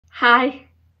Hi,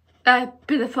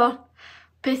 beautiful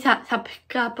peace out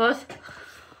subscribers.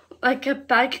 Welcome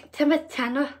back to my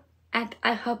channel, and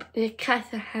I hope you guys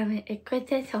are having a great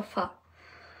day so far.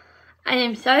 I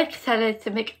am so excited to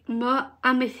make more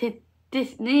amazing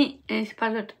Disney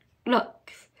inspired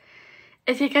looks.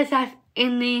 If you guys have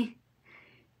any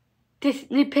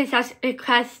Disney princess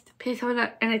requests, please hold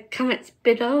up in the comments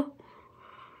below.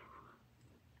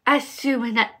 As you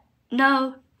may not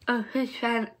know, I'm a huge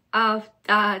fan of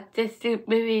the Disney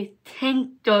movie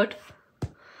Tangled.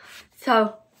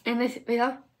 So in this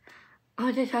video, I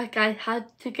want to show you guys how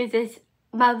to get this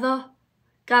Mother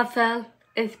Gothel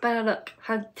inspired look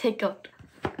from Tangled.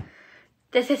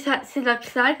 This is what she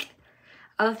looks like.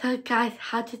 I'll show you guys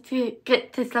how to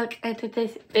get this look into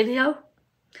this video.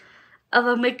 I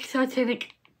will make sure to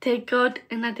link Tangled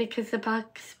in the description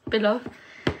box below.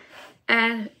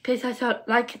 And please also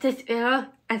like this video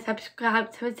and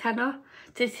subscribe to the channel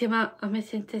to see more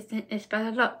amazing Disney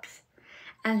inspired looks.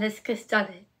 And let's get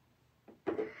started.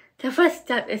 The first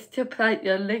step is to apply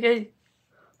your liquid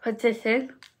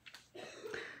foundation.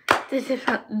 This is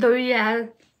from LOREAL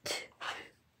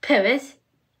Paris.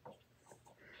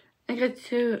 I'm going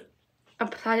to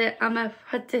apply it on my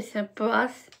foundation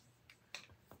brush.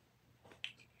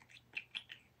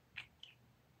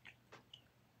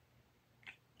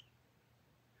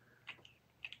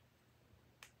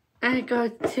 I'm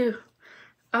going to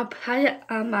apply it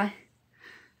on my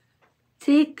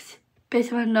cheeks, base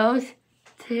of my nose,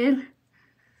 chin,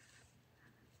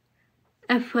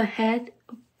 and forehead.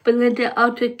 Blend it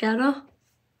all together.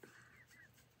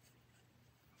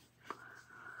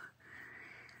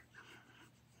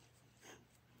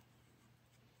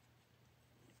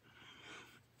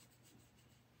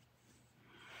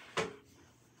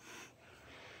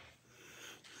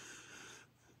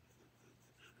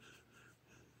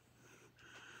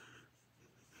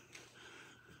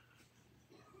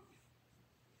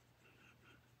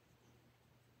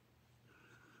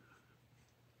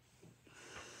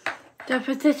 The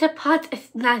foundation part is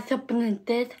nice and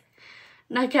blended.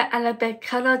 Now I get a little bit of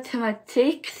color to my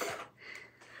cheeks.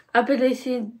 I'll be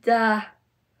using the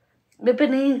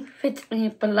Maybelline Fit Me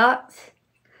Blush.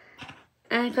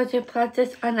 And I'm going to apply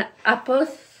this on the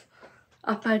apples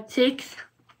of my cheeks.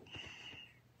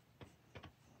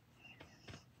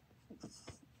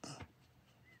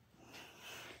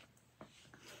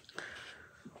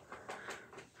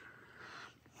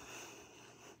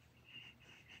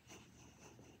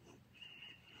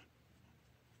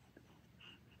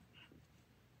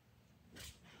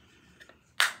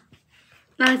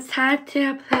 Now it's time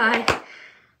to apply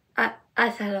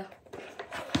eyeshadow.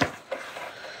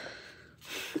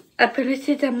 I'm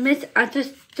using the Miss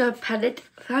Understood palette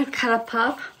from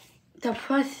Colourpop. The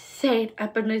first shade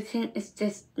I've been using is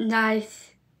this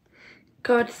nice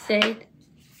gold shade.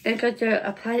 I'm going to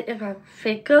apply it with my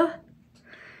finger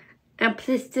and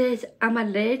place this on my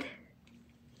lid.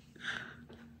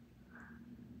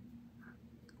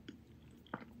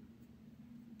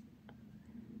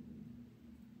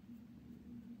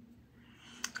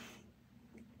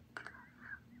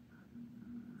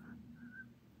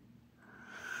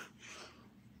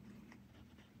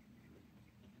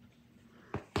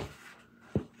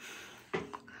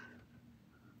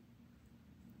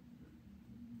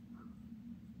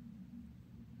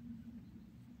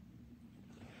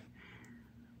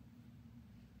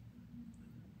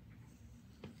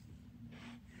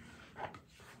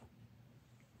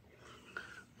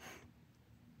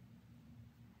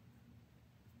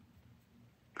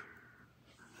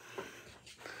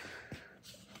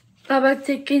 I'm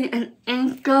taking an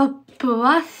angle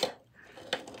brush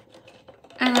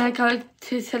and I'm going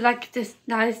to select this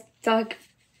nice dark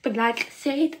black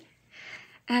shade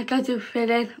and I'm going to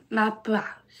fill in my brows.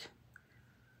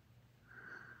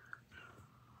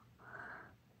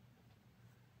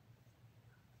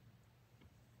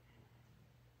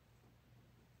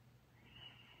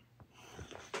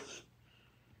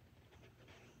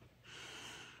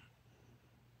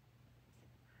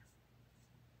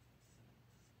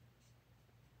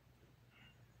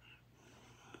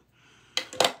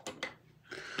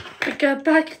 We go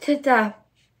back to the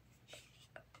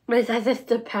Miss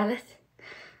Understood palette.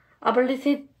 I'm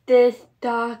using this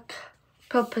dark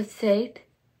purple shade.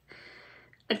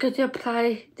 I'm going to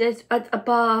apply this right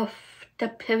above the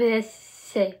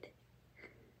previous shade.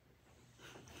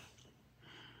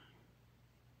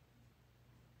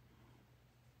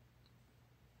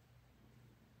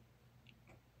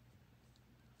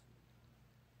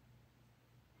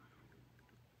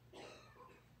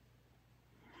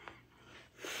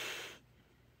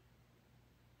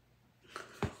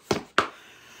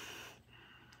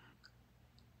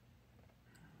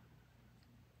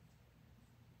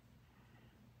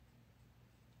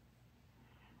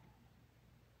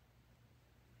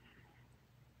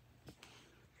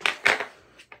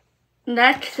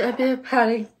 Next, I'll be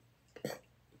applying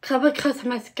Cover Cosmetics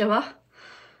mascara.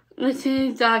 This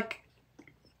is like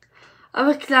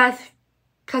Hourglass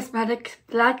Cosmetics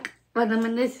Black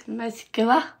Voluminous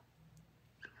Mascara.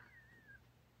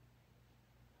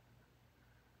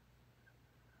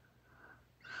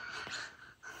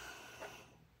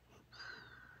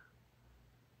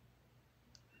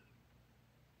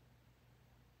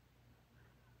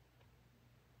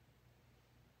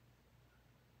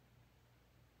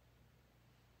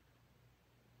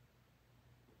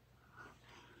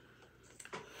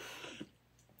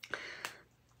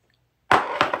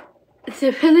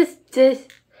 To finish this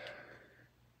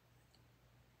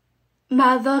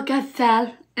Mother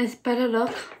Gothel is better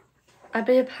look, I'll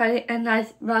be applying a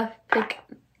nice rough pink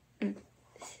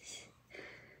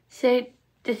shade.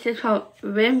 This is from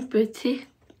Rim Beauty.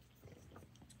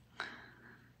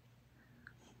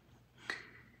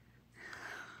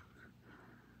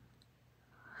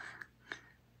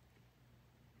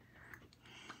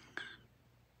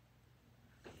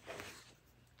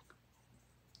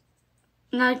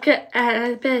 Now I get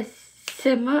a bit of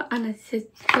shimmer and a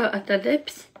shimmer at the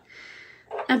lips.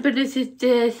 And this is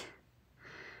this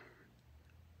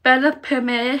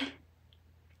Bellapierre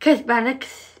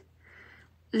Cosmetics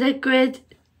Liquid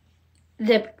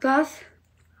Lip Gloss.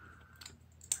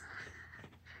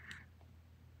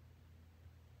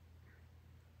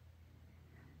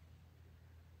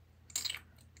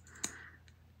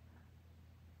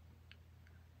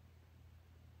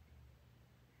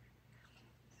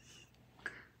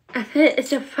 And here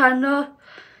is the final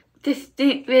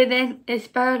distinct reading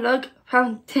inspired look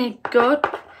from Tangled.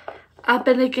 I've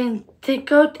been looking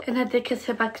Tangled in the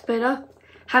description box below.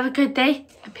 Have a good day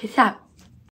and peace out.